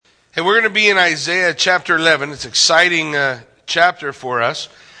Hey, we're going to be in Isaiah chapter 11. It's an exciting chapter for us.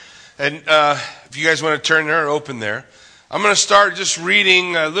 And if you guys want to turn there or open there, I'm going to start just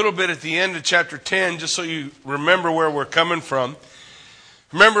reading a little bit at the end of chapter 10, just so you remember where we're coming from.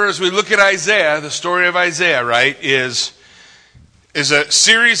 Remember, as we look at Isaiah, the story of Isaiah, right, is a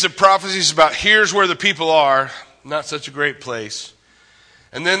series of prophecies about here's where the people are, not such a great place.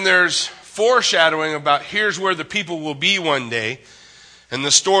 And then there's foreshadowing about here's where the people will be one day. And the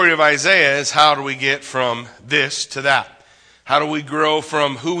story of Isaiah is how do we get from this to that? How do we grow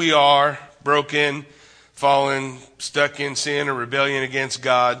from who we are, broken, fallen, stuck in sin or rebellion against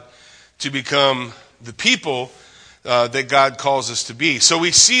God, to become the people that God calls us to be? So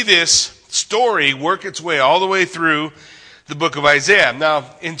we see this story work its way all the way through the book of Isaiah. Now,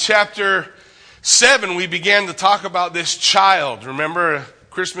 in chapter 7, we began to talk about this child. Remember,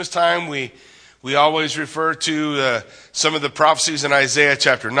 Christmas time, we always refer to some of the prophecies in Isaiah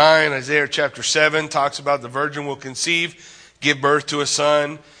chapter 9. Isaiah chapter 7 talks about the virgin will conceive, give birth to a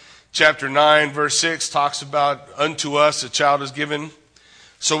son. Chapter 9, verse 6 talks about unto us a child is given.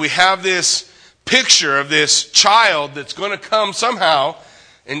 So we have this picture of this child that's going to come somehow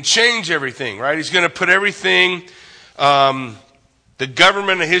and change everything, right? He's going to put everything, the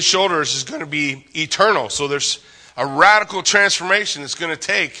government of his shoulders is going to be eternal. So there's a radical transformation that's going to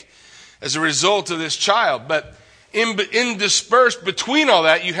take as a result of this child. But in dispersed between all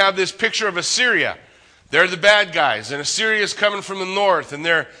that, you have this picture of Assyria. They're the bad guys, and Assyria is coming from the north, and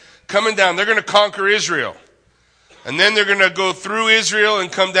they're coming down. They're going to conquer Israel. And then they're going to go through Israel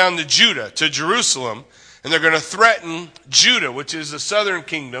and come down to Judah, to Jerusalem, and they're going to threaten Judah, which is the southern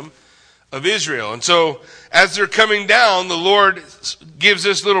kingdom of Israel. And so as they're coming down, the Lord gives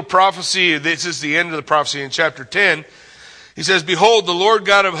this little prophecy. This is the end of the prophecy in chapter 10. He says, behold, the Lord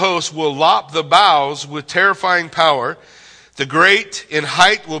God of hosts will lop the boughs with terrifying power. The great in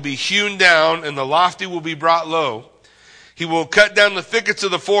height will be hewn down, and the lofty will be brought low. He will cut down the thickets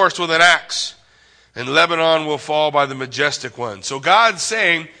of the forest with an axe, and Lebanon will fall by the majestic one. So God's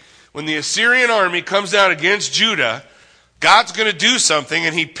saying, when the Assyrian army comes down against Judah, God's going to do something,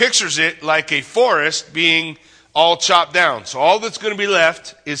 and he pictures it like a forest being all chopped down. So all that's going to be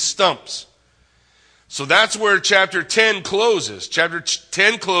left is stumps. So that's where chapter 10 closes. Chapter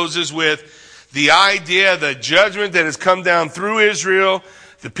 10 closes with the idea, the judgment that has come down through Israel,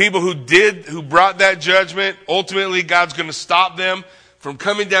 the people who brought that judgment. Ultimately, God's going to stop them from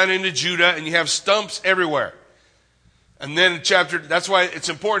coming down into Judah, and you have stumps everywhere. And then that's why it's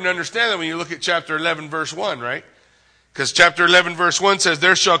important to understand that when you look at chapter 11, verse 1, right? Because chapter 11, verse 1 says,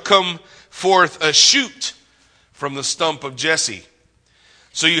 there shall come forth a shoot from the stump of Jesse.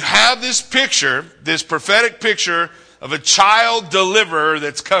 So you have this picture, this prophetic picture of a child deliverer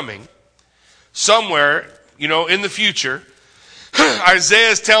that's coming somewhere, in the future. Isaiah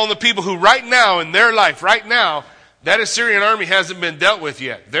is telling the people who right now in their life, right now, that Assyrian army hasn't been dealt with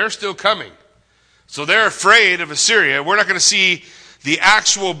yet. They're still coming. So they're afraid of Assyria. We're not going to see the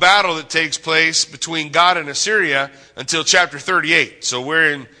actual battle that takes place between God and Assyria until chapter 38. So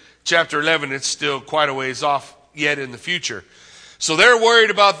we're in chapter 11. It's still quite a ways off yet in the future. So they're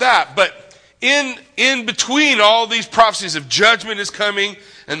worried about that. But in between all these prophecies of judgment is coming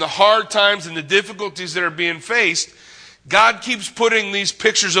and the hard times and the difficulties that are being faced, God keeps putting these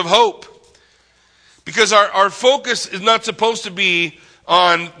pictures of hope. Because our focus is not supposed to be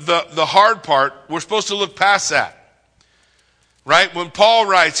on the hard part. We're supposed to look past that. Right? When Paul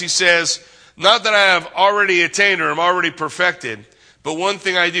writes, he says, not that I have already attained or am already perfected, but one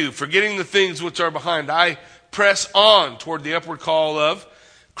thing I do, forgetting the things which are behind, I press on toward the upward call of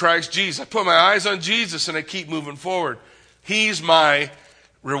Christ Jesus. I put my eyes on Jesus and I keep moving forward. He's my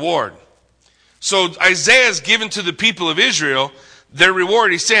reward. So Isaiah is given to the people of Israel their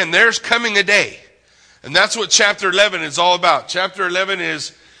reward. He's saying there's coming a day. And that's what chapter 11 is all about. Chapter 11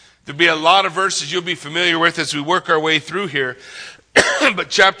 there'll be a lot of verses you'll be familiar with as we work our way through here. But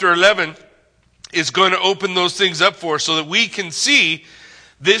chapter 11 is going to open those things up for us so that we can see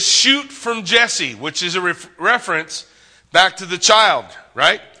this shoot from Jesse, which is a reference back to the child,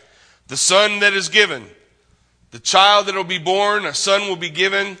 right? The son that is given. The child that will be born, a son will be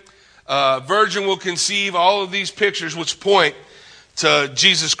given, a virgin will conceive, all of these pictures which point to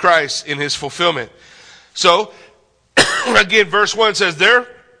Jesus Christ in his fulfillment. So, again, verse 1 says, there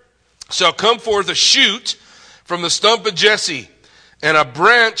shall come forth a shoot from the stump of Jesse, and a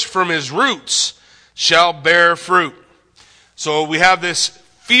branch from his roots shall bear fruit. So we have this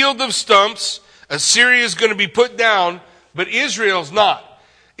field of stumps. Assyria is going to be put down, but Israel's not.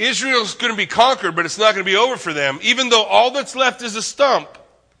 Israel's going to be conquered, but it's not going to be over for them. Even though all that's left is a stump,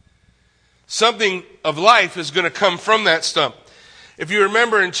 something of life is going to come from that stump. If you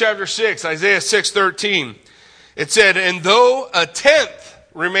remember in chapter 6, Isaiah 6:13, it said, and though a tenth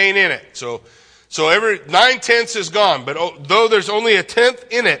remain in it. So every 9/10 is gone, but though there's only a tenth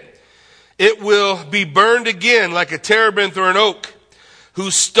in it, it will be burned again like a terebinth or an oak,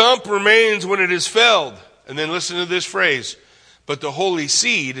 whose stump remains when it is felled. And then listen to this phrase, but the holy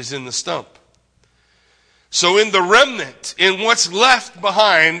seed is in the stump. So in the remnant, in what's left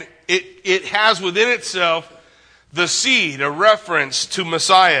behind, it has within itself the seed, a reference to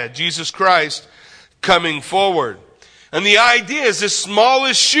Messiah, Jesus Christ, coming forward. And the idea is this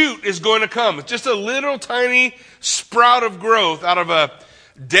smallest shoot is going to come. It's just a little tiny sprout of growth out of a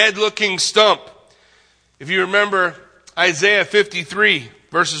dead-looking stump. If you remember Isaiah 53,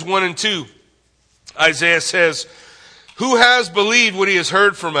 verses 1 and 2, Isaiah says, who has believed what he has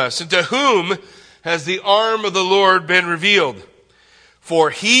heard from us? And to whom has the arm of the Lord been revealed?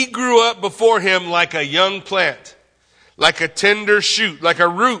 For he grew up before him like a young plant, like a tender shoot, like a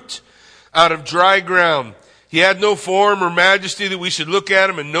root out of dry ground. He had no form or majesty that we should look at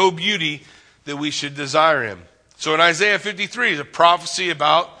him, and no beauty that we should desire him. So in Isaiah 53 is a prophecy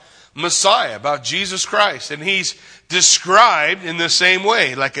about Messiah, about Jesus Christ. And he's described in the same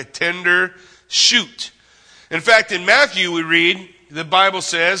way, like a tender shoot. In fact, in Matthew we read, the Bible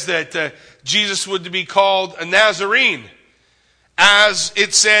says that Jesus would be called a Nazarene, as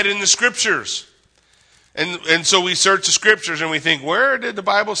it said in the Scriptures. And so we search the Scriptures and we think, where did the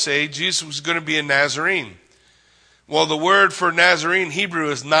Bible say Jesus was going to be a Nazarene? Well, the word for Nazarene in Hebrew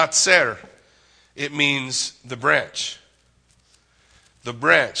is natzer. It means the branch. The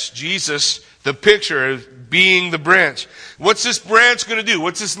branch. Jesus, the picture of being the branch. What's this branch going to do?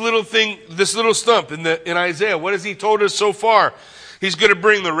 What's this little thing, this little stump in Isaiah? What has he told us so far? He's going to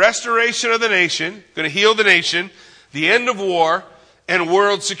bring the restoration of the nation, going to heal the nation, the end of war, and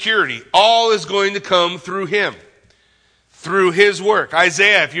world security. All is going to come through him, through his work.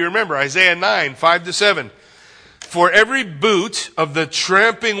 Isaiah, if you remember, Isaiah 9, 5-7. For every boot of the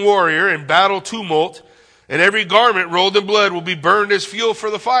tramping warrior in battle tumult, and every garment rolled in blood will be burned as fuel for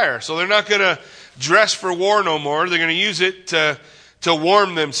the fire. So they're not going to dress for war no more. They're going to use it to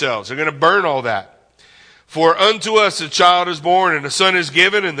warm themselves. They're going to burn all that. For unto us a child is born, and a son is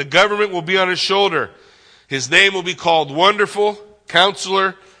given, and the government will be on his shoulder. His name will be called Wonderful,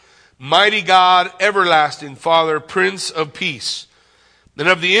 Counselor, Mighty God, Everlasting Father, Prince of Peace. And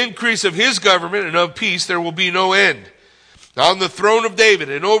of the increase of his government and of peace there will be no end. On the throne of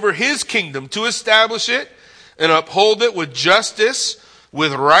David and over his kingdom, to establish it and uphold it with justice,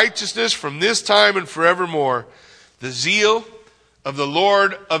 with righteousness from this time and forevermore. The zeal of the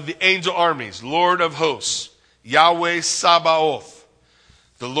Lord of the angel armies, Lord of hosts, Yahweh Sabaoth.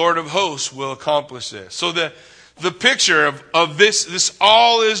 The Lord of hosts will accomplish this. So the picture of this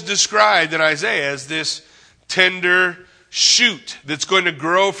all is described in Isaiah as this tender shoot that's going to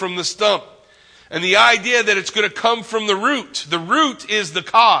grow from the stump. And the idea that it's going to come from the root. The root is the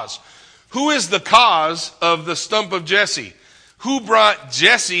cause. Who is the cause of the stump of Jesse? Who brought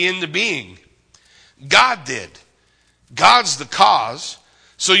Jesse into being? God did. God's the cause.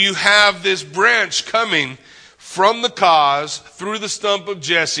 So you have this branch coming from the cause through the stump of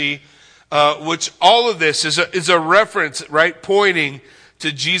Jesse, which all of this is a reference, right, pointing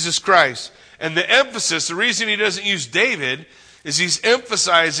to Jesus Christ. And the emphasis, the reason he doesn't use David, is he's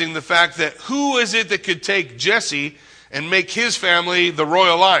emphasizing the fact that who is it that could take Jesse and make his family the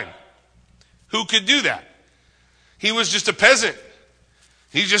royal line? Who could do that? He was just a peasant.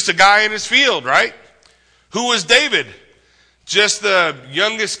 He's just a guy in his field, right? Who was David? Just the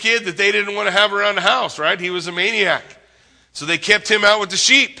youngest kid that they didn't want to have around the house, right? He was a maniac. So they kept him out with the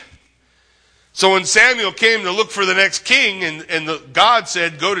sheep. So when Samuel came to look for the next king, and God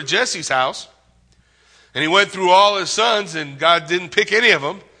said, go to Jesse's house, and he went through all his sons, and God didn't pick any of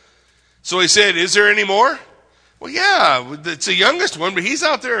them. So he said, is there any more? Well, yeah, it's the youngest one, but he's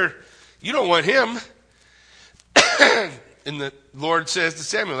out there. You don't want him. And the Lord says to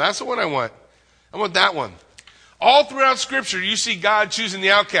Samuel, that's the one I want. I want that one. All throughout Scripture, you see God choosing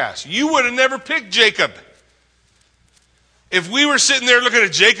the outcast. You would have never picked Jacob. If we were sitting there looking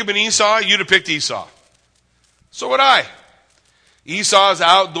at Jacob and Esau, you'd have picked Esau. So would I. Esau's an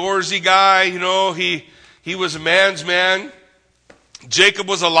outdoorsy guy, he was a man's man. Jacob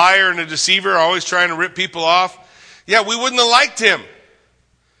was a liar and a deceiver, always trying to rip people off. Yeah, we wouldn't have liked him.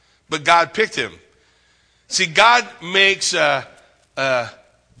 But God picked him. See, God makes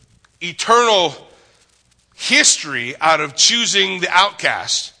eternal history out of choosing the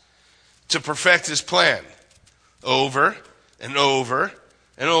outcast to perfect his plan over and over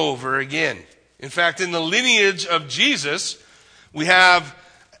and over again. In fact, in the lineage of Jesus, we have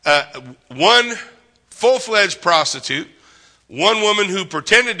one full-fledged prostitute, one woman who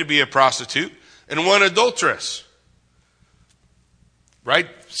pretended to be a prostitute, and one adulteress. Right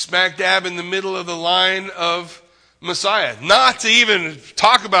smack dab in the middle of the line of Messiah. Not to even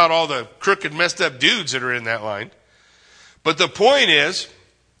talk about all the crooked, messed up dudes that are in that line. But the point is,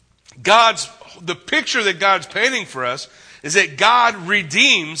 the picture that God's painting for us is that God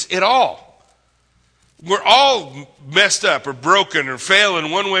redeems it all. We're all messed up or broken or fail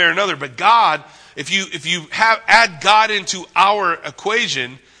in one way or another. But God, if you add God into our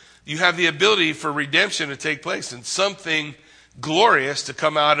equation, you have the ability for redemption to take place and something glorious to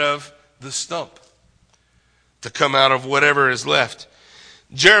come out of the stump, to come out of whatever is left.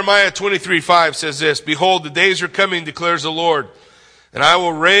 Jeremiah 23:5 says this, "Behold, the days are coming, declares the Lord, and I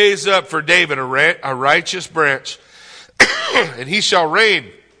will raise up for David a righteous branch, and he shall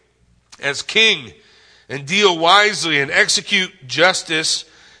reign as king and deal wisely and execute justice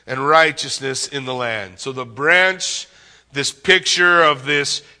and righteousness in the land." So the branch, this picture of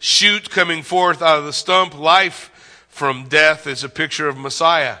this shoot coming forth out of the stump, life from death, is a picture of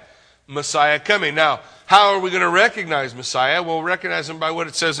Messiah coming. Now, how are we going to recognize Messiah? We'll recognize him by what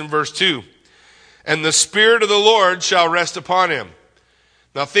it says in verse 2. "And the Spirit of the Lord shall rest upon him."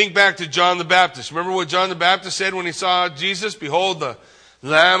 Now think back to John the Baptist. Remember what John the Baptist said when he saw Jesus? "Behold, the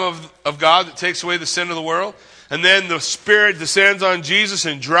Lamb of God that takes away the sin of the world." And then the Spirit descends on Jesus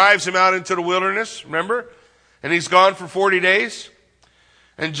and drives him out into the wilderness. Remember? And he's gone for 40 days.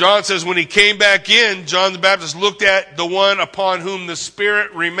 And John says when he came back in, John the Baptist looked at the one upon whom the Spirit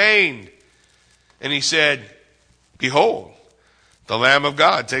remained. And he said, "Behold, the Lamb of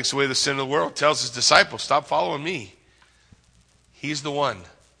God takes away the sin of the world." Tells his disciples, "Stop following me. He's the one.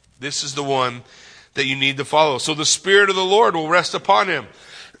 This is the one that you need to follow." So the Spirit of the Lord will rest upon him.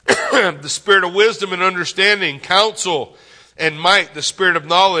 The Spirit of wisdom and understanding, counsel and might, the Spirit of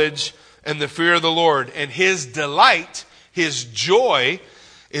knowledge and the fear of the Lord. And his delight, his joy,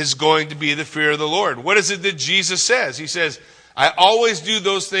 is going to be the fear of the Lord. What is it that Jesus says? He says, "I always do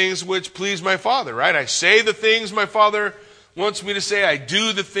those things which please my Father," right? I say the things my Father wants me to say. I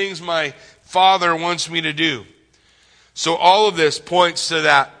do the things my Father wants me to do. So all of this points to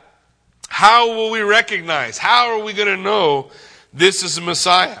that. How will we recognize? How are we going to know this is a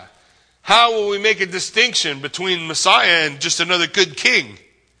Messiah? How will we make a distinction between Messiah and just another good king?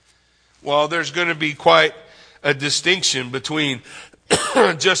 Well, there's going to be quite a distinction between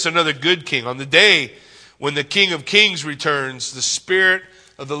just another good king. On the day when the King of Kings returns, the Spirit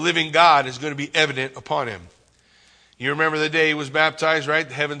of the living God is going to be evident upon him. You remember the day he was baptized, right?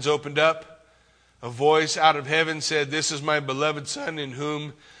 The heavens opened up. A voice out of heaven said, "This is my beloved Son in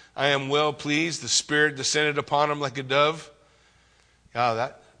whom I am well pleased." The Spirit descended upon him like a dove. Yeah,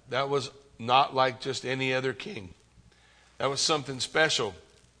 that was not like just any other king. That was something special.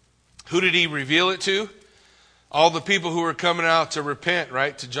 Who did he reveal it to? All the people who were coming out to repent,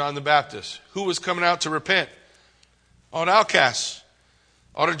 right, to John the Baptist. Who was coming out to repent? All the outcasts,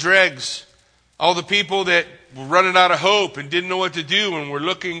 all the dregs, all the people that were running out of hope and didn't know what to do and were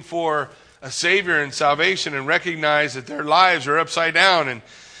looking for a Savior and salvation and recognize that their lives are upside down and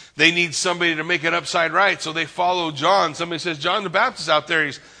they need somebody to make it upside right. So they follow John. Somebody says, "John the Baptist out there,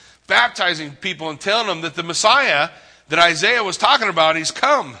 he's baptizing people and telling them that the Messiah that Isaiah was talking about, he's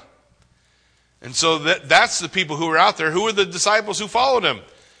come." And so that's the people who were out there. Who were the disciples who followed him?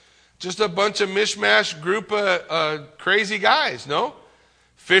 Just a bunch of mishmash group of crazy guys, no?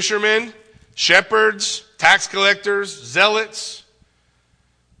 Fishermen, shepherds, tax collectors, zealots.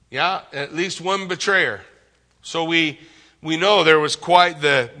 Yeah, at least one betrayer. So we know there was quite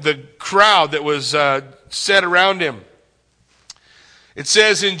the crowd that was set around him. It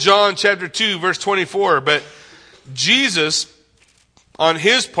says in John chapter 2, verse 24, "But Jesus, on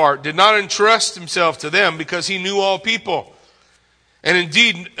his part, did not entrust himself to them because he knew all people. And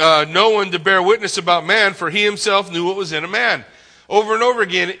indeed, no one to bear witness about man, for he himself knew what was in a man." Over and over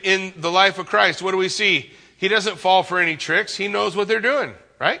again in the life of Christ, what do we see? He doesn't fall for any tricks. He knows what they're doing,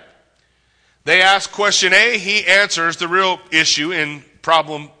 right? They ask question A, he answers the real issue in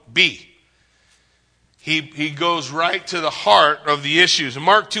problem B. He goes right to the heart of the issues. In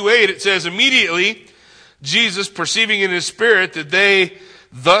Mark 2:8, it says, "Immediately Jesus, perceiving in his spirit that they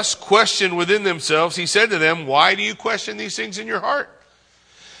thus questioned within themselves, he said to them, 'Why do you question these things in your heart?'"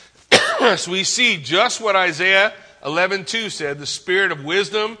 So we see just what Isaiah 11:2 said, the spirit of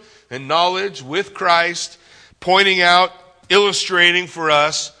wisdom and knowledge with Christ, pointing out, illustrating for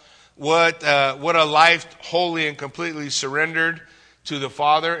us what a life wholly and completely surrendered to the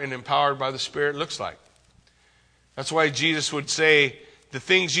Father and empowered by the Spirit looks like. That's why Jesus would say, "The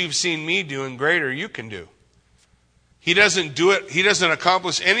things you've seen me do and greater you can do." He doesn't do it. He doesn't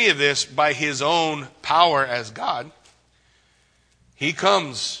accomplish any of this by his own power as God. He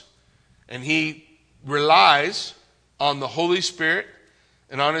comes and he relies on the Holy Spirit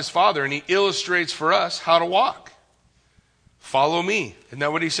and on his Father, and he illustrates for us how to walk. Follow me. Isn't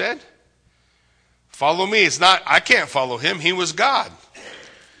that what he said? Follow me. It's not, I can't follow him. He was God.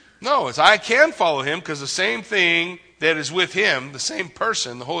 No, it's I can follow him because the same thing that is with him, the same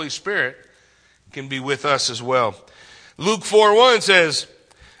person, the Holy Spirit, can be with us as well. Luke 4:1 says,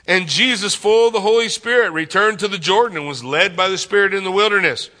 and Jesus, full of the Holy Spirit, returned to the Jordan and was led by the Spirit in the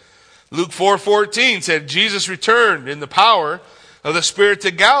wilderness. Luke 4:14 said, Jesus returned in the power of the Spirit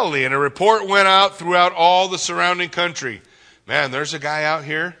to Galilee, and a report went out throughout all the surrounding country. Man, there's a guy out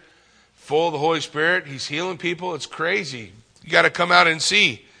here full of the Holy Spirit. He's healing people. It's crazy. You got to come out and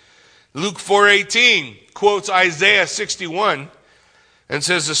see. Luke 4:18 quotes Isaiah 61 and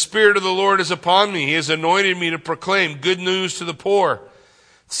says, the Spirit of the Lord is upon me. He has anointed me to proclaim good news to the poor,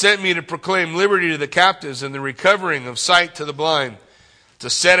 sent me to proclaim liberty to the captives and the recovering of sight to the blind, to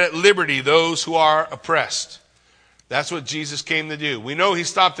set at liberty those who are oppressed. That's what Jesus came to do. We know he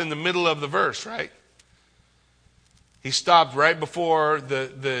stopped in the middle of the verse, right? He stopped right before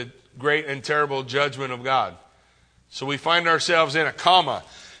the great and terrible judgment of God. So we find ourselves in a comma,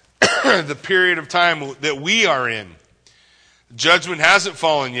 the period of time that we are in. Judgment hasn't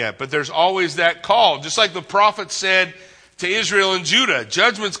fallen yet, but there's always that call. Just like the prophet said to Israel and Judah,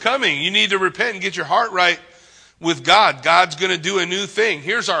 judgment's coming. You need to repent and get your heart right with God. God's going to do a new thing.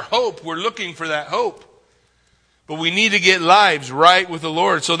 Here's our hope. We're looking for that hope. But we need to get lives right with the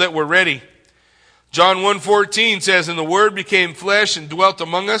Lord so that we're ready. John 1:14 says, and the Word became flesh and dwelt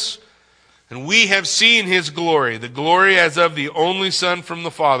among us, and we have seen his glory, the glory as of the only Son from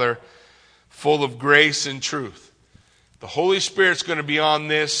the Father, full of grace and truth. The Holy Spirit's going to be on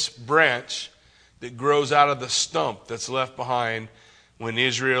this branch that grows out of the stump that's left behind when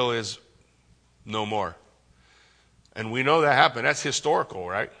Israel is no more. And we know that happened. That's historical,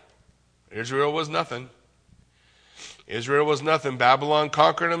 right? Israel was nothing. Israel was nothing. Babylon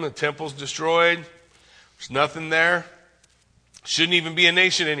conquered them. The temple's destroyed. There's nothing there. Shouldn't even be a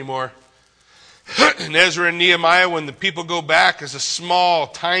nation anymore. And Ezra and Nehemiah, when the people go back, is a small,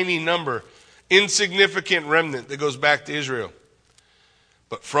 tiny number, insignificant remnant that goes back to Israel.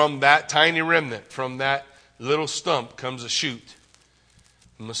 But from that tiny remnant, from that little stump, comes a shoot.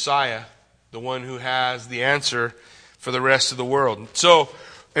 The Messiah, the one who has the answer for the rest of the world. So,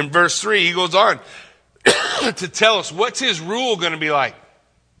 in verse 3, he goes on to tell us what's his rule going to be like.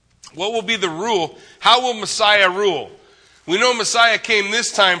 What will be the rule? How will Messiah rule? We know Messiah came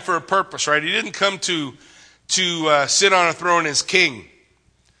this time for a purpose, right? He didn't come to sit on a throne as king.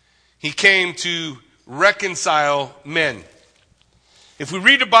 He came to reconcile men. If we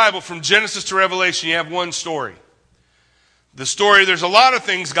read the Bible from Genesis to Revelation, you have one story. The story, there's a lot of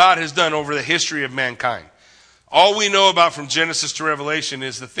things God has done over the history of mankind. All we know about from Genesis to Revelation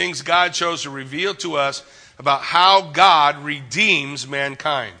is the things God chose to reveal to us about how God redeems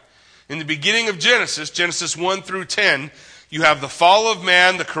mankind. In the beginning of Genesis, Genesis 1 through 10, you have the fall of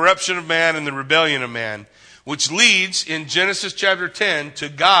man, the corruption of man, and the rebellion of man, which leads in Genesis chapter 10 to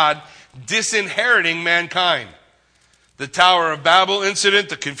God disinheriting mankind. The Tower of Babel incident,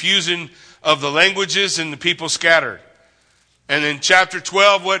 the confusion of the languages and the people scattered. And in chapter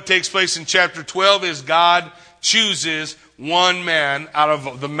 12, what takes place in chapter 12 is God chooses one man out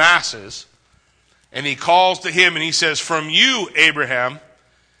of the masses, and he calls to him and he says, from you, Abraham,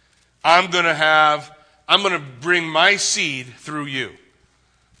 I'm going to bring my seed through you.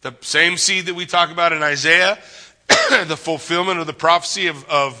 The same seed that we talk about in Isaiah, the fulfillment of the prophecy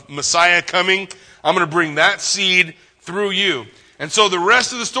of Messiah coming. I'm going to bring that seed through you. And so the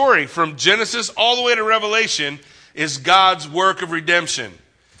rest of the story, from Genesis all the way to Revelation, is God's work of redemption,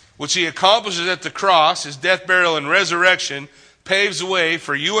 which he accomplishes at the cross. His death, burial, and resurrection paves the way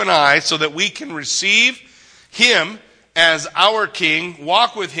for you and I so that we can receive him as our king,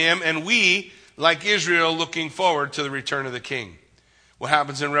 walk with him, and we, like Israel, looking forward to the return of the king. What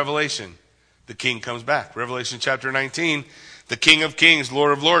happens in Revelation? The king comes back. Revelation chapter 19, the King of Kings,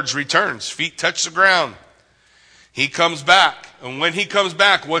 Lord of Lords returns. Feet touch the ground. He comes back. And when he comes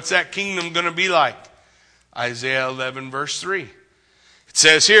back, what's that kingdom going to be like? Isaiah 11 verse 3. It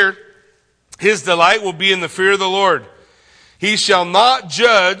says here, his delight will be in the fear of the Lord. He shall not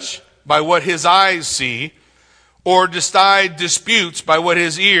judge by what his eyes see, or decide disputes by what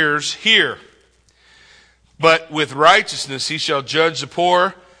his ears hear. But with righteousness he shall judge the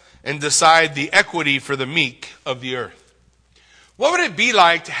poor and decide the equity for the meek of the earth. What would it be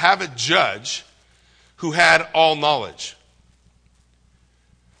like to have a judge who had all knowledge?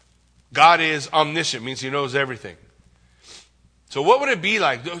 God is omniscient, means he knows everything. So what would it be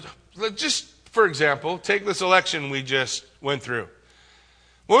like? Just for example, take this election we just went through.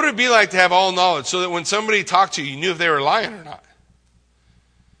 What would it be like to have all knowledge so that when somebody talked to you, you knew if they were lying or not?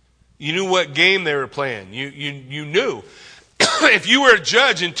 You knew what game they were playing. You knew. If you were a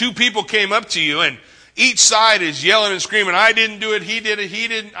judge and two people came up to you and each side is yelling and screaming, I didn't do it, he did it, he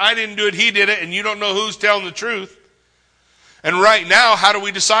didn't, I didn't do it, he did it, and you don't know who's telling the truth. And right now, how do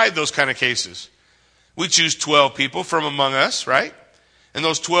we decide those kind of cases? We choose 12 people from among us, right? And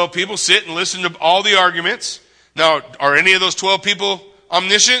those 12 people sit and listen to all the arguments. Now, are any of those 12 people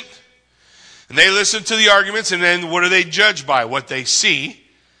omniscient? And they listen to the arguments, and then what do they judge by? What they see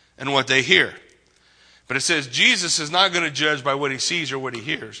and what they hear. But it says Jesus is not going to judge by what he sees or what he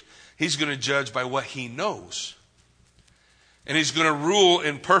hears. He's going to judge by what he knows. And he's going to rule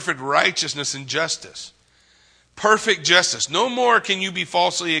in perfect righteousness and justice. Perfect justice. No more can you be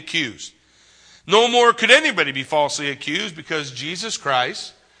falsely accused. No more could anybody be falsely accused because Jesus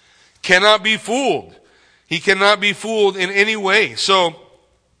Christ cannot be fooled. He cannot be fooled in any way. So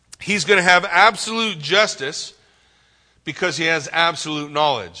he's going to have absolute justice because he has absolute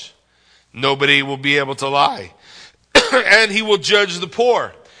knowledge. Nobody will be able to lie. And he will judge the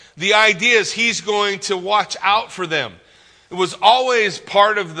poor. The idea is he's going to watch out for them. It was always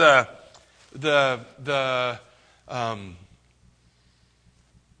part of the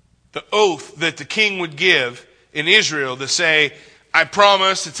oath that the king would give in Israel to say, I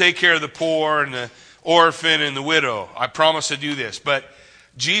promise to take care of the poor and the orphan and the widow. I promise to do this. But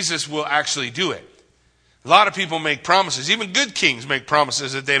Jesus will actually do it. A lot of people make promises. Even good kings make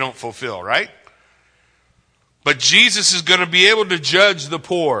promises that they don't fulfill, right? But Jesus is going to be able to judge the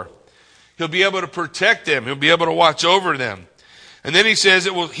poor. He'll be able to protect them. He'll be able to watch over them. And then he says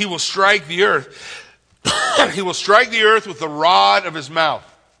he will strike the earth. He will strike the earth with the rod of his mouth.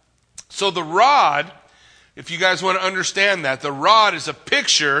 So the rod, if you guys want to understand that, the rod is a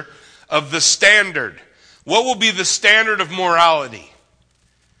picture of the standard. What will be the standard of morality?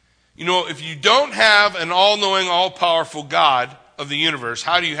 You know, if you don't have an all-knowing, all-powerful God of the universe,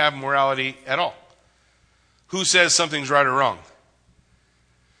 how do you have morality at all? Who says something's right or wrong?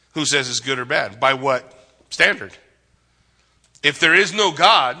 Who says it's good or bad? By what standard? If there is no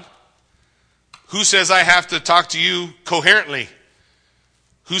God, who says I have to talk to you coherently?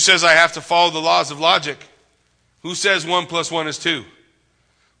 Who says I have to follow the laws of logic? Who says 1 + 1 is 2?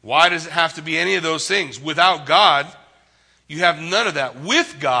 Why does it have to be any of those things? Without God, you have none of that.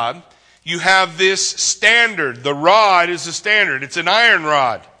 With God, you have this standard. The rod is the standard. It's an iron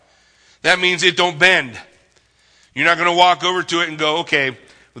rod. That means it don't bend. You're not going to walk over to it and go, okay,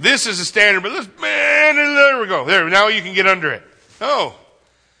 well, this is a standard, but there we go. There, now you can get under it. No.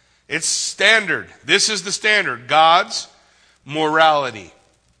 It's standard. This is the standard. God's morality.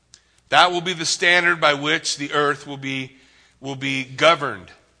 That will be the standard by which the earth will be governed.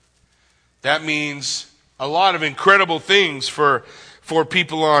 That means a lot of incredible things for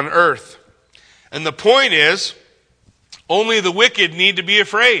people on earth. And the point is, only the wicked need to be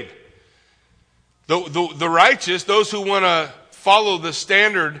afraid. The righteous, those who want to follow the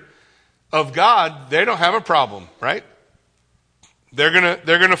standard of God, they don't have a problem, right? They're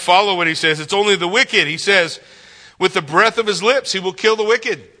gonna follow what he says. It's only the wicked. He says, with the breath of his lips, he will kill the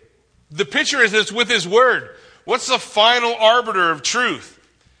wicked. The picture is it's with his word. What's the final arbiter of truth?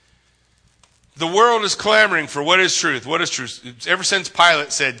 The world is clamoring for what is truth. What is truth? Ever since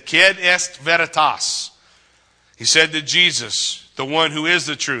Pilate said, "Quid est veritas?" He said to Jesus, the one who is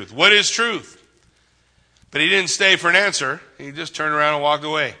the truth. What is truth? But he didn't stay for an answer. He just turned around and walked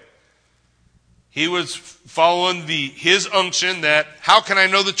away. He was following his unction that, how can I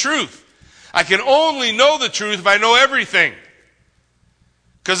know the truth? I can only know the truth if I know everything.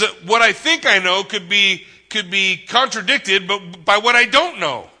 Because what I think I know could be contradicted but by what I don't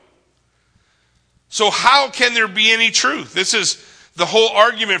know. So how can there be any truth? This is the whole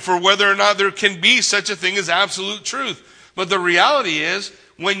argument for whether or not there can be such a thing as absolute truth. But the reality is,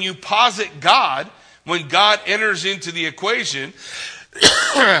 when you posit God, when God enters into the equation,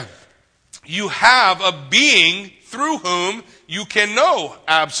 you have a being through whom you can know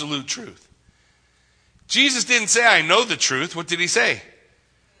absolute truth. Jesus didn't say, I know the truth. What did he say?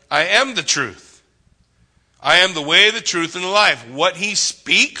 I am the truth. I am the way, the truth, and the life. What he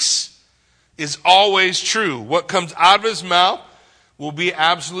speaks is always true. What comes out of his mouth will be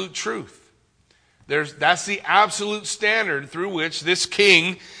absolute truth. That's the absolute standard through which this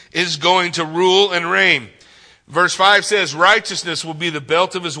king is going to rule and reign. Verse 5 says, righteousness will be the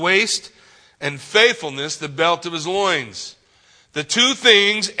belt of his waist, and faithfulness the belt of his loins. The two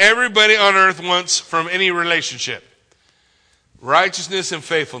things everybody on earth wants from any relationship. Righteousness and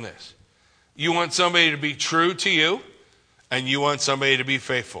faithfulness. You want somebody to be true to you, and you want somebody to be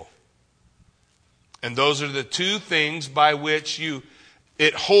faithful. And those are the two things by which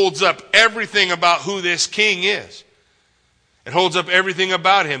it holds up everything about who this king is. It holds up everything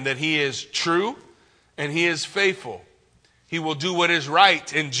about him, that he is true and he is faithful. He will do what is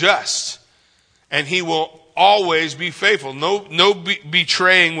right and just, and he will always be faithful. No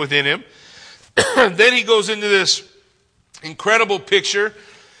betraying within him. Then he goes into this incredible picture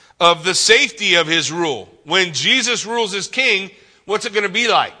of the safety of his rule. When Jesus rules as king, what's it going to be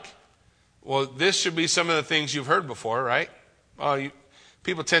like? Well, this should be some of the things you've heard before, right?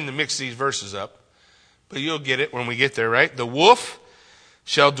 People tend to mix these verses up, but you'll get it when we get there, right? The wolf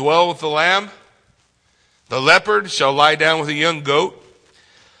shall dwell with the lamb. The leopard shall lie down with a young goat.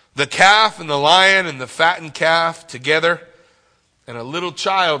 The calf and the lion and the fattened calf together, and a little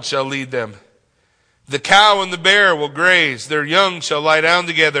child shall lead them. The cow and the bear will graze. Their young shall lie down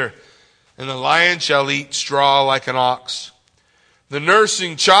together, and the lion shall eat straw like an ox. The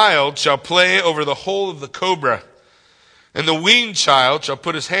nursing child shall play over the hole of the cobra, and the weaned child shall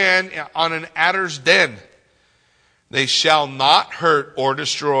put his hand on an adder's den. They shall not hurt or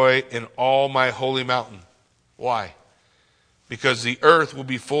destroy in all my holy mountain. Why? Because the earth will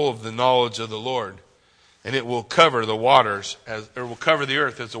be full of the knowledge of the Lord, and it will cover the waters, will cover the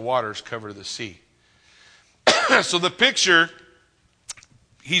earth as the waters cover the sea. So the picture,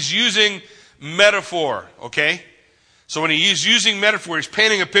 he's using metaphor, okay? So when he's using metaphor, he's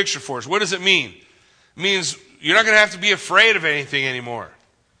painting a picture for us. What does it mean? It means you're not going to have to be afraid of anything anymore.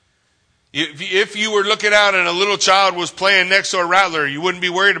 If you were looking out and a little child was playing next to a rattler, you wouldn't be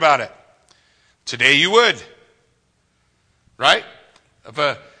worried about it. Today you would. Right?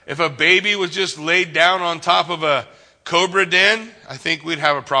 If a baby was just laid down on top of a cobra den, I think we'd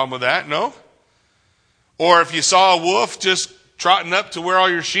have a problem with that, no? Or if you saw a wolf just trotting up to where all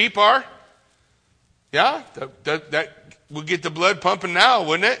your sheep are, yeah, that would get the blood pumping now,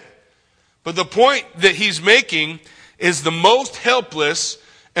 wouldn't it? But the point that he's making is the most helpless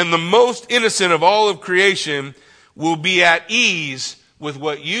and the most innocent of all of creation will be at ease with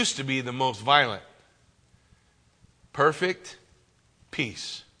what used to be the most violent. Perfect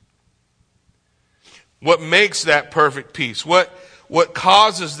peace. What makes that perfect peace? What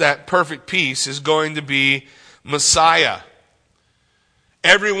causes that perfect peace is going to be Messiah.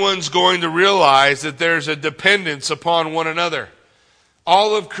 Everyone's going to realize that there's a dependence upon one another.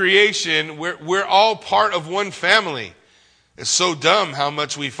 All of creation, we're all part of one family. It's so dumb how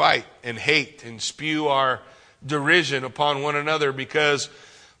much we fight and hate and spew our derision upon one another because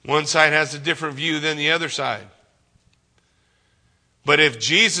one side has a different view than the other side. But if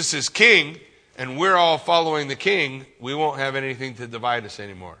Jesus is king and we're all following the king, we won't have anything to divide us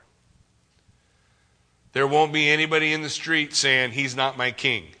anymore. There won't be anybody in the street saying, he's not my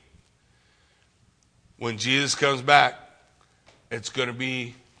king. When Jesus comes back, it's going to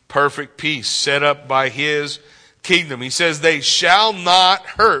be perfect peace set up by his kingdom. He says, they shall not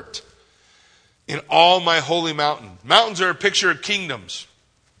hurt in all my holy mountain. Mountains are a picture of kingdoms.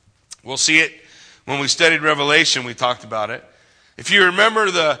 We'll see it when we studied Revelation. We talked about it. If you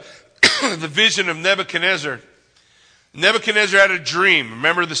remember the vision of Nebuchadnezzar, Nebuchadnezzar had a dream.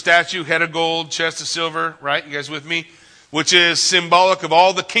 Remember the statue, head of gold, chest of silver, right? You guys with me? Which is symbolic of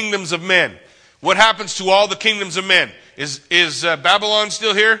all the kingdoms of men. What happens to all the kingdoms of men? Is Babylon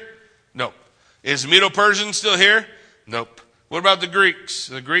still here? Nope. Is Medo-Persian still here? Nope. What about the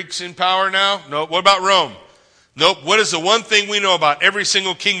Greeks? Are the Greeks in power now? Nope. What about Rome? Nope. What is the one thing we know about every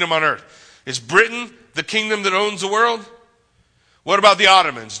single kingdom on earth? Is Britain the kingdom that owns the world? What about the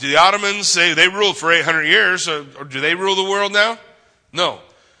Ottomans? Do the Ottomans say they ruled for 800 years, or do they rule the world now? No.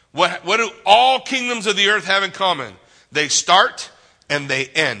 What do all kingdoms of the earth have in common? They start and they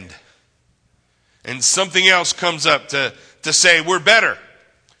end. And something else comes up to say we're better.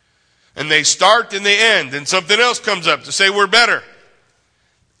 And they start and they end, and something else comes up to say we're better.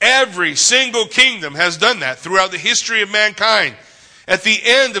 Every single kingdom has done that throughout the history of mankind. At the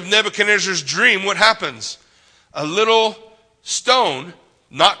end of Nebuchadnezzar's dream, what happens? A little stone,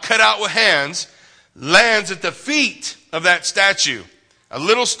 not cut out with hands, lands at the feet of that statue. A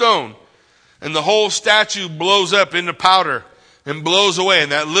little stone. And the whole statue blows up into powder and blows away.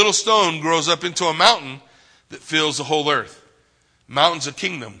 And that little stone grows up into a mountain that fills the whole earth. Mountain's a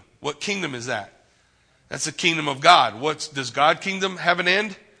kingdom. What kingdom is that? That's the kingdom of God. Does God's kingdom have an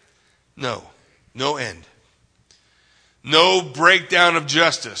end? No. No end. No breakdown of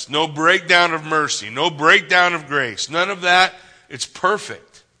justice. No breakdown of mercy. No breakdown of grace. None of that. It's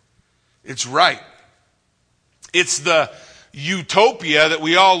perfect. It's right. It's the utopia that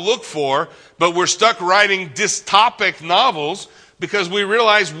we all look for, but we're stuck writing dystopic novels because we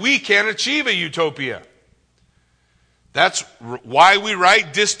realize we can't achieve a utopia. That's why we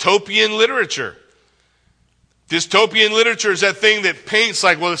write dystopian literature. Dystopian literature is that thing that paints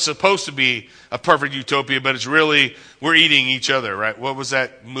like, well, it's supposed to be a perfect utopia, but it's really, we're eating each other, right? What was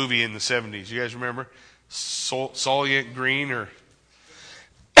that movie in the 70s? You guys remember? Soylent Green or...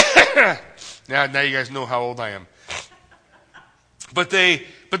 now you guys know how old I am. But the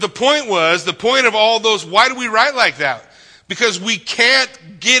point of all those, why do we write like that? Because we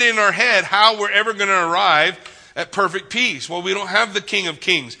can't get in our head how we're ever going to arrive at perfect peace. Well, we don't have the King of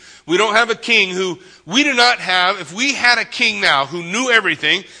Kings. We don't have a king who we do not have. If we had a king now who knew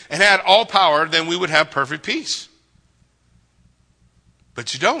everything and had all power, then we would have perfect peace.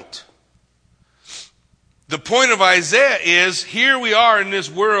 But you don't. The point of Isaiah is, here we are in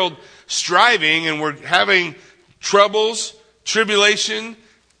this world striving, and we're having troubles, tribulation,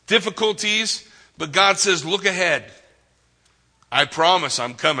 difficulties, but God says, look ahead. I promise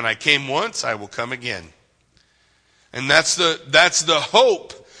I'm coming. I came once, I will come again. And that's the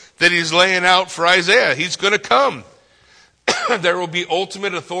hope that he's laying out for Isaiah. He's going to come. There will be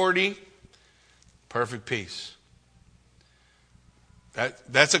ultimate authority, perfect peace.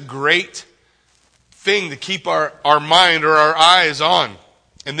 That's a great thing to keep our mind or our eyes on.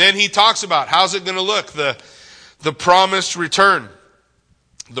 And then he talks about how's it going to look, the promised return.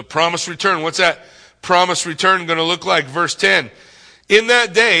 The promised return. What's that promised return going to look like? Verse 10. In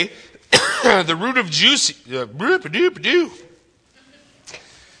that day, the root of Jesse.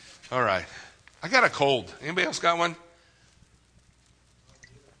 All right. I got a cold. Anybody else got one?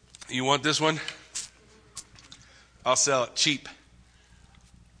 You want this one? I'll sell it cheap.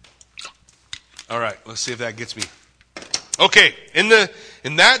 All right. Let's see if that gets me. Okay. In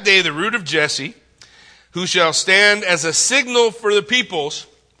that day, the root of Jesse, who shall stand as a signal for the peoples,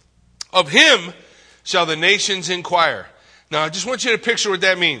 of him shall the nations inquire. Now, I just want you to picture what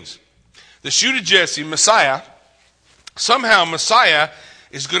that means. The shoot of Jesse, Messiah, somehow Messiah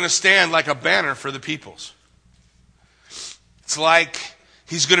is going to stand like a banner for the peoples. It's like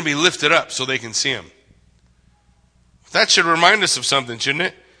he's going to be lifted up so they can see him. That should remind us of something, shouldn't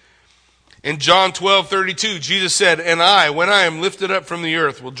it? In John 12:32, Jesus said, and I, when I am lifted up from the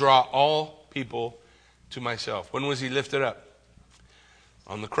earth, will draw all people to myself. When was he lifted up?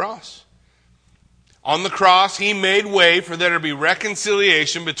 On the cross. On the cross, he made way for there to be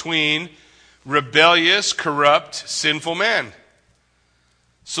reconciliation between rebellious, corrupt, sinful man.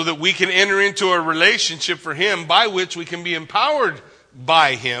 So that we can enter into a relationship for him by which we can be empowered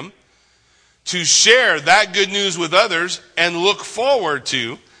by him to share that good news with others and look forward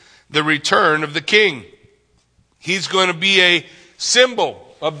to the return of the King. He's going to be a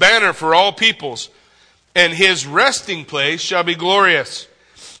symbol, a banner for all peoples, and his resting place shall be glorious.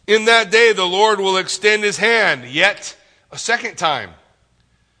 In that day the Lord will extend his hand yet a second time.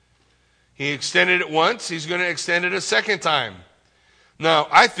 He extended it once, he's going to extend it a second time. Now,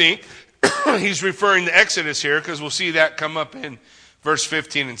 I think he's referring to Exodus here, because we'll see that come up in verse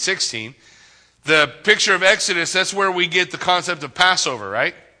 15 and 16. The picture of Exodus, that's where we get the concept of Passover,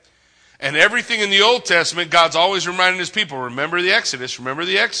 right? And everything in the Old Testament, God's always reminding his people, remember the Exodus, remember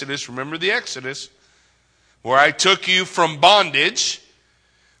the Exodus, remember the Exodus, where I took you from bondage,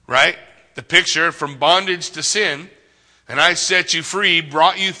 right? The picture, from bondage to sin, and I set you free,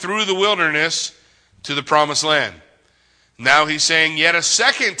 brought you through the wilderness to the promised land. Now he's saying yet a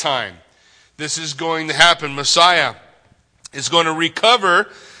second time, this is going to happen. Messiah is going to recover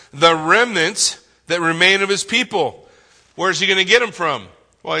the remnants that remain of his people. Where's he going to get them from?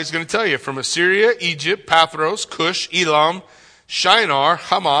 Well, he's going to tell you, from Assyria, Egypt, Pathros, Cush, Elam, Shinar,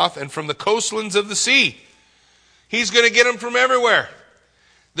 Hamath, and from the coastlands of the sea. He's going to get them from everywhere.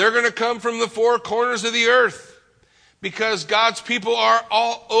 They're going to come from the four corners of the earth, because God's people are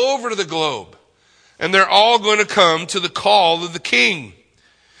all over the globe. And they're all going to come to the call of the King.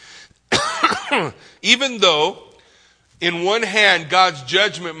 Even though in one hand God's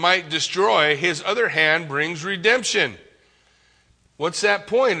judgment might destroy, his other hand brings redemption. What's that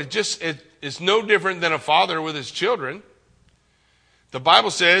point? It's no different than a father with his children. The Bible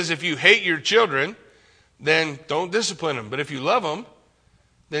says if you hate your children, then don't discipline them. But if you love them,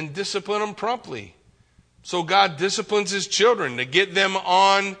 then discipline them promptly. So God disciplines his children to get them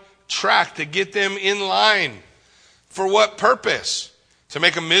on track, to get them in line. For what purpose? To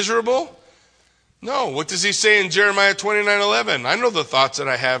make them miserable? No. What does he say in Jeremiah 29:11? I know the thoughts that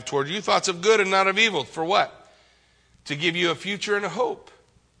I have toward you, thoughts of good and not of evil. For what? To give you a future and a hope.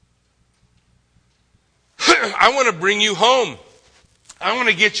 I want to bring you home. I want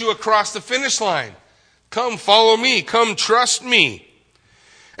to get you across the finish line. Come follow me. Come trust me.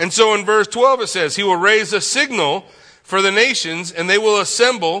 And so in verse 12 it says, he will raise a signal for the nations, and they will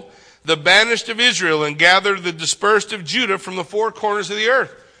assemble the banished of Israel and gather the dispersed of Judah from the four corners of the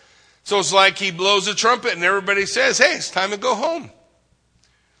earth. So it's like he blows a trumpet and everybody says, hey, it's time to go home.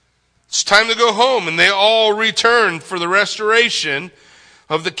 It's time to go home. And they all return for the restoration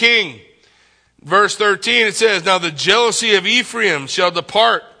of the king. Verse 13, it says, now the jealousy of Ephraim shall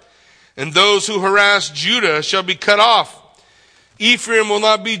depart, and those who harass Judah shall be cut off. Ephraim will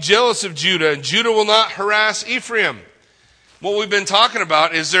not be jealous of Judah, and Judah will not harass Ephraim. What we've been talking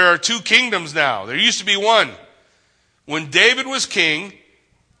about is there are two kingdoms now. There used to be one. When David was king,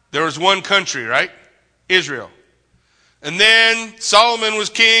 there was one country, right? Israel. And then Solomon was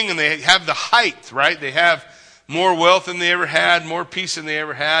king, and they have the height, right? They have more wealth than they ever had, more peace than they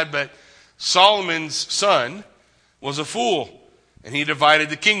ever had. But Solomon's son was a fool, and he divided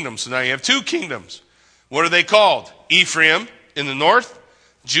the kingdom. So now you have two kingdoms. What are they called? Ephraim in the north,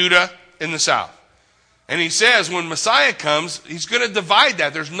 Judah in the south. And he says when Messiah comes, he's going to divide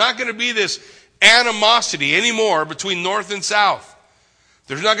that. There's not going to be this animosity anymore between north and south.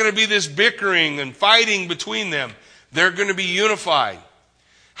 There's not going to be this bickering and fighting between them. They're going to be unified.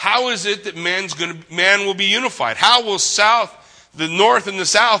 How is it that man will be unified? How will the north and the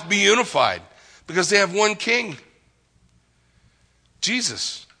south be unified? Because they have one king,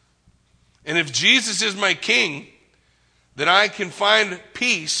 Jesus. And if Jesus is my king, then I can find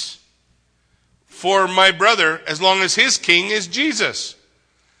peace for my brother as long as his king is Jesus.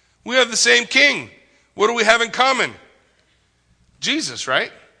 We have the same king. What do we have in common? Jesus,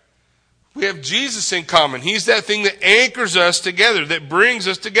 right? We have Jesus in common. He's that thing that anchors us together, that brings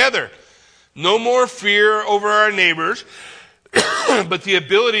us together. No more fear over our neighbors, but the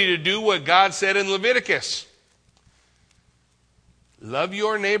ability to do what God said in Leviticus. Love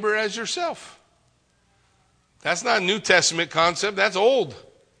your neighbor as yourself. That's not a New Testament concept. That's old.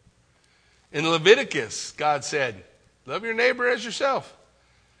 In Leviticus, God said, love your neighbor as yourself.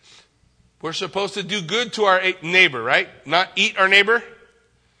 We're supposed to do good to our neighbor, right? Not eat our neighbor.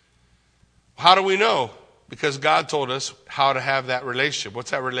 How do we know? Because God told us how to have that relationship. What's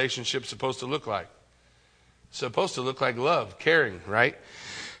that relationship supposed to look like? It's supposed to look like love, caring, right?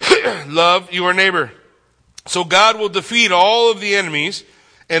 Love your neighbor. So God will defeat all of the enemies,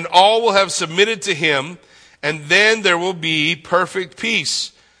 and all will have submitted to him, and then there will be perfect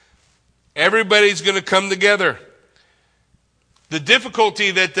peace. Everybody's going to come together. The difficulty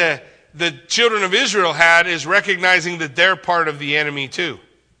that the children of Israel had is recognizing that they're part of the enemy too.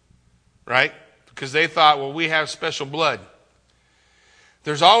 Right? Because they thought, well, we have special blood.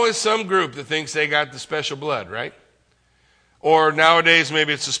 There's always some group that thinks they got the special blood, right? Or nowadays,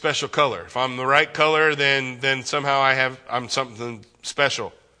 maybe it's a special color. If I'm the right color, then somehow I'm something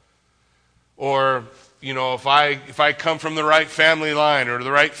special. Or, if I come from the right family line or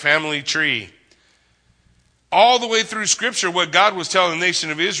the right family tree. All the way through Scripture, what God was telling the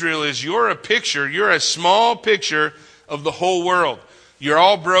nation of Israel is you're a small picture of the whole world. You're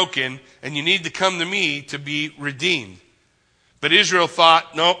all broken, and you need to come to me to be redeemed. But Israel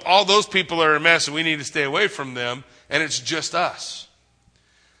thought, nope, all those people are a mess, and we need to stay away from them, and it's just us.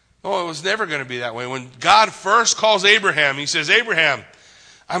 No, it was never going to be that way. When God first calls Abraham, he says, Abraham,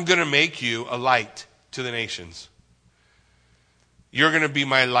 I'm going to make you a light to the nations. You're going to be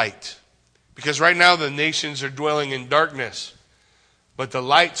my light. Because right now the nations are dwelling in darkness. But the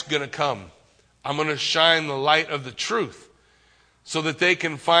light's going to come. I'm going to shine the light of the truth so that they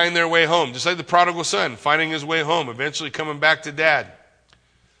can find their way home. Just like the prodigal son finding his way home, eventually coming back to dad.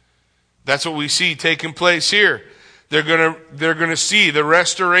 That's what we see taking place here. They're going to see the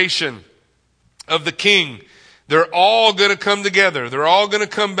restoration of the king. They're all going to come together. They're all going to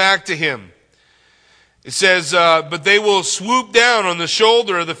come back to him. It says, but they will swoop down on the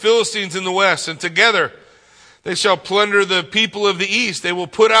shoulder of the Philistines in the west, and together they shall plunder the people of the east. They will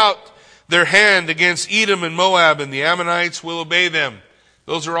put out their hand against Edom and Moab, and the Ammonites will obey them.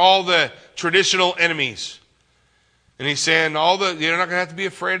 Those are all the traditional enemies. And he's saying you're not going to have to be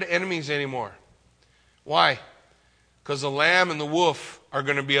afraid of enemies anymore. Why? Because the lamb and the wolf are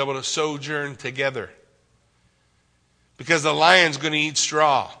going to be able to sojourn together. Because the lion's going to eat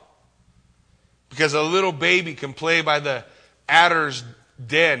straw. Because a little baby can play by the adder's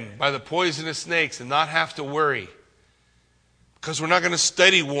den, by the poisonous snakes, and not have to worry. Because we're not going to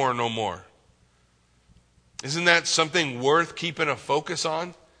study war no more. Isn't that something worth keeping a focus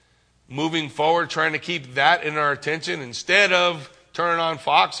on? Moving forward, trying to keep that in our attention instead of turning on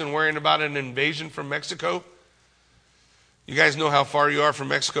Fox and worrying about an invasion from Mexico. You guys know how far you are from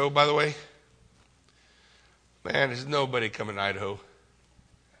Mexico, by the way? Man, there's nobody coming to Idaho.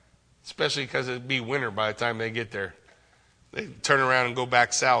 Especially because it'd be winter by the time they get there. They turn around and go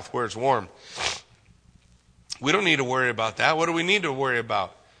back south where it's warm. We don't need to worry about that. What do we need to worry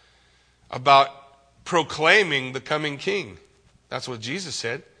about? About proclaiming the coming king. That's what Jesus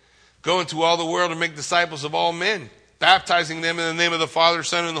said. Go into all the world and make disciples of all men, baptizing them in the name of the Father,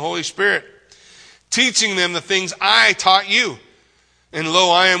 Son, and the Holy Spirit, teaching them the things I taught you. And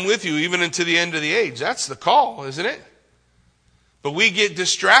lo, I am with you even unto the end of the age. That's the call, isn't it? But we get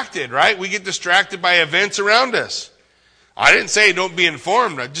distracted, right? We get distracted by events around us. I didn't say don't be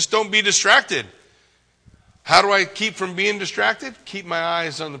informed. Just don't be distracted. How do I keep from being distracted? Keep my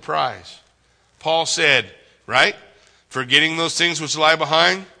eyes on the prize. Paul said, right? Forgetting those things which lie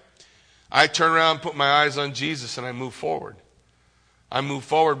behind, I turn around, put my eyes on Jesus, and I move forward. I move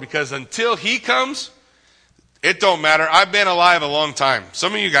forward because until he comes, it don't matter. I've been alive a long time.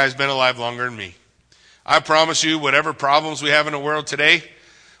 Some of you guys have been alive longer than me. I promise you, whatever problems we have in the world today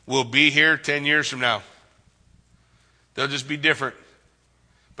will be here 10 years from now. They'll just be different.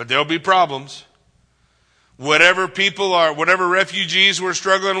 But there'll be problems. Whatever refugees we're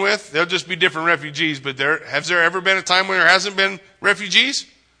struggling with, they'll just be different refugees. But has there ever been a time when there hasn't been refugees?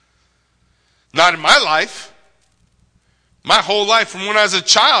 Not in my life. My whole life, from when I was a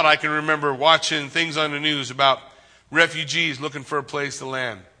child, I can remember watching things on the news about refugees looking for a place to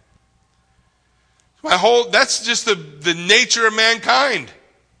land. That's just the nature of mankind.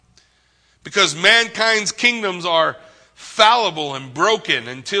 Because mankind's kingdoms are fallible and broken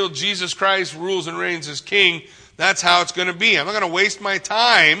until Jesus Christ rules and reigns as king. That's how it's going to be. I'm not going to waste my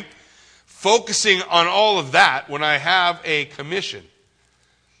time focusing on all of that when I have a commission.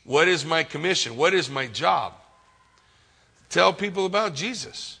 What is my commission? What is my job? Tell people about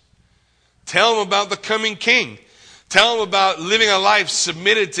Jesus. Tell them about the coming king. Tell them about living a life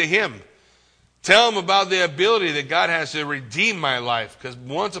submitted to him. Tell them about the ability that God has to redeem my life. Because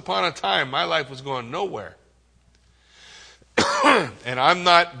once upon a time, my life was going nowhere. And I'm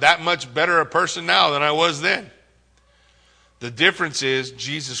not that much better a person now than I was then. The difference is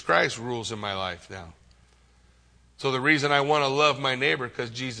Jesus Christ rules in my life now. So the reason I want to love my neighbor because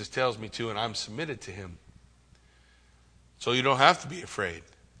Jesus tells me to and I'm submitted to him. So you don't have to be afraid.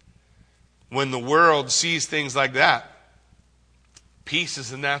 When the world sees things like that, peace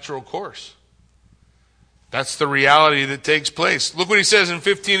is the natural course. That's the reality that takes place. Look what he says in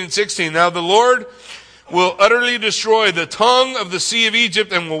 15 and 16. Now the Lord will utterly destroy the tongue of the sea of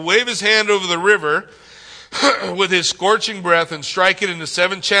Egypt and will wave his hand over the river with his scorching breath and strike it into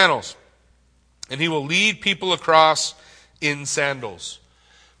 7 channels. And he will lead people across in sandals.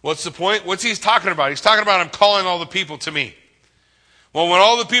 What's the point? What's he talking about? He's talking about I'm calling all the people to me. Well, when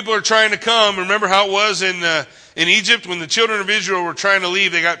all the people are trying to come, remember how it was in Egypt when the children of Israel were trying to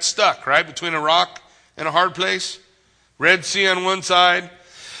leave, they got stuck, right? Between a rock and a hard place. Red Sea on one side,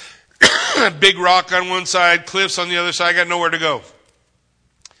 big rock on one side, cliffs on the other side, got nowhere to go.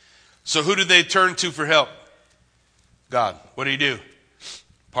 So who did they turn to for help? God. What did he do?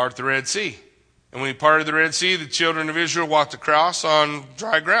 Part the Red Sea. And when he parted the Red Sea, the children of Israel walked across on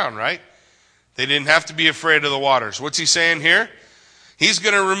dry ground, right? They didn't have to be afraid of the waters. What's he saying here? He's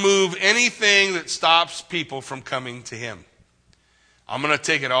going to remove anything that stops people from coming to him. I'm going to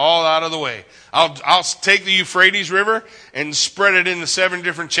take it all out of the way. I'll take the Euphrates River and spread it into 7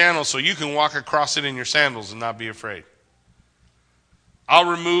 different channels so you can walk across it in your sandals and not be afraid.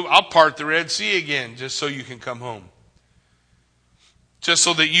 I'll part the Red Sea again just so you can come home. Just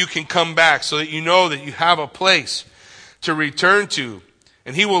so that you can come back, so that you know that you have a place to return to.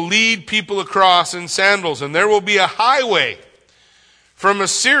 And he will lead people across in sandals, and there will be a highway from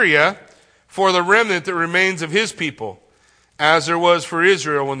Assyria for the remnant that remains of his people, as there was for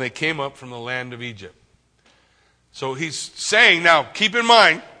Israel when they came up from the land of Egypt. So he's saying, now keep in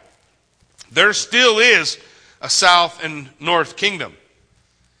mind, there still is a south and north kingdom.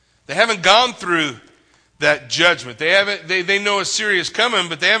 They haven't gone through that judgment. They know Assyria is coming,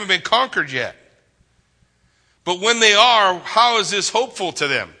 but they haven't been conquered yet. But when they are, how is this hopeful to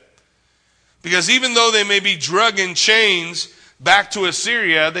them? Because even though they may be drug in chains back to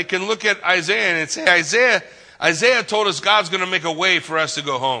Assyria, they can look at Isaiah and say, Isaiah told us God's going to make a way for us to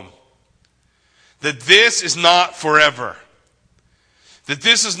go home. That this is not forever. That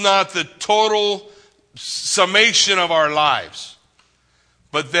this is not the total summation of our lives.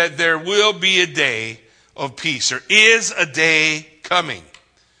 But that there will be a day of peace. There is a day coming.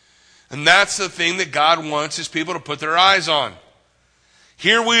 And that's the thing that God wants his people to put their eyes on.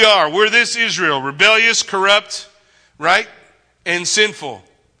 Here we are. We're this Israel. Rebellious, corrupt, right? And sinful.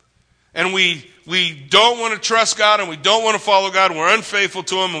 And we don't want to trust God and we don't want to follow God. And we're unfaithful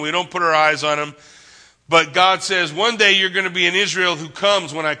to him and we don't put our eyes on him. But God says, one day you're going to be an Israel who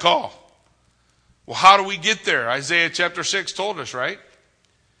comes when I call. Well, how do we get there? Isaiah chapter 6 told us, right?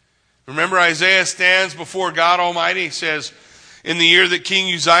 Remember, Isaiah stands before God Almighty. He says, in the year that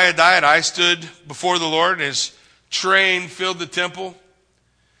King Uzziah died, I stood before the Lord, and his train filled the temple.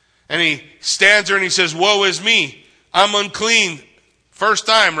 And he stands there and he says, woe is me. I'm unclean. First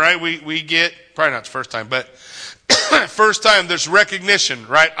time, right? We get, probably not the first time, but first time there's recognition,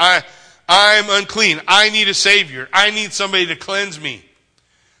 right? I'm unclean. I need a Savior. I need somebody to cleanse me.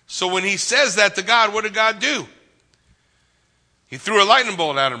 So when he says that to God, what did God do? He threw a lightning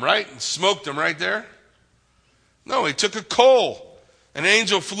bolt at him, right? And smoked him right there. No, he took a coal. An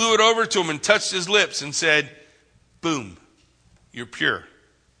angel flew it over to him and touched his lips and said, boom, you're pure.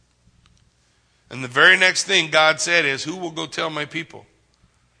 And the very next thing God said is, who will go tell my people?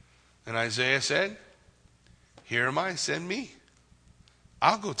 And Isaiah said, here am I, send me.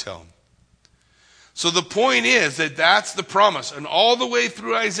 I'll go tell them. So the point is that that's the promise. And all the way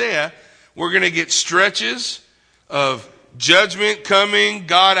through Isaiah, we're going to get stretches of judgment coming,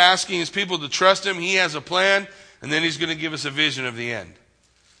 God asking his people to trust him. He has a plan, and then he's going to give us a vision of the end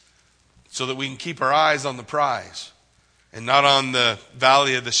so that we can keep our eyes on the prize and not on the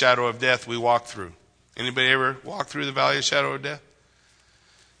valley of the shadow of death we walk through. Anybody ever walk through the valley of the shadow of death?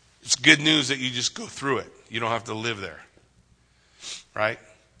 It's good news that you just go through it. You don't have to live there. Right?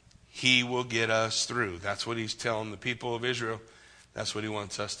 He will get us through. That's what he's telling the people of Israel. That's what he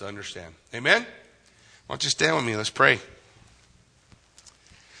wants us to understand. Amen? Why don't you stand with me? Let's pray.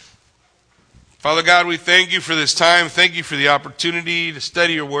 Father God, we thank you for this time. Thank you for the opportunity to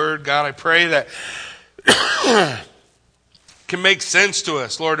study your word. God, I pray that can make sense to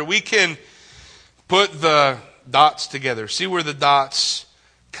us, Lord, that we can put the dots together, see where the dots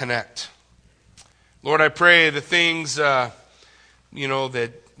connect. Lord, I pray the things, that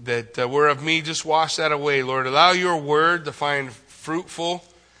were of me, just wash that away, Lord. Allow your word to find fruitful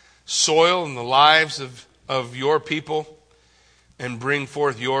soil in the lives of your people and bring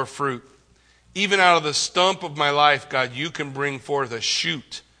forth your fruit. Even out of the stump of my life, God, you can bring forth a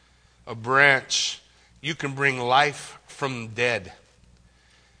shoot, a branch. You can bring life from the dead.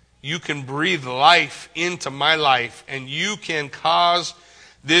 You can breathe life into my life, and you can cause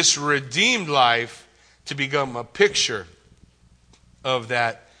this redeemed life to become a picture of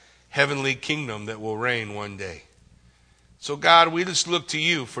that heavenly kingdom that will reign one day. So God, we just look to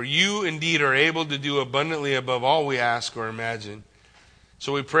you, for you indeed are able to do abundantly above all we ask or imagine.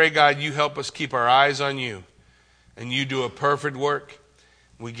 So we pray, God, you help us keep our eyes on you, and you do a perfect work.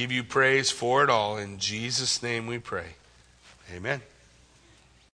 We give you praise for it all. In Jesus' name we pray. Amen.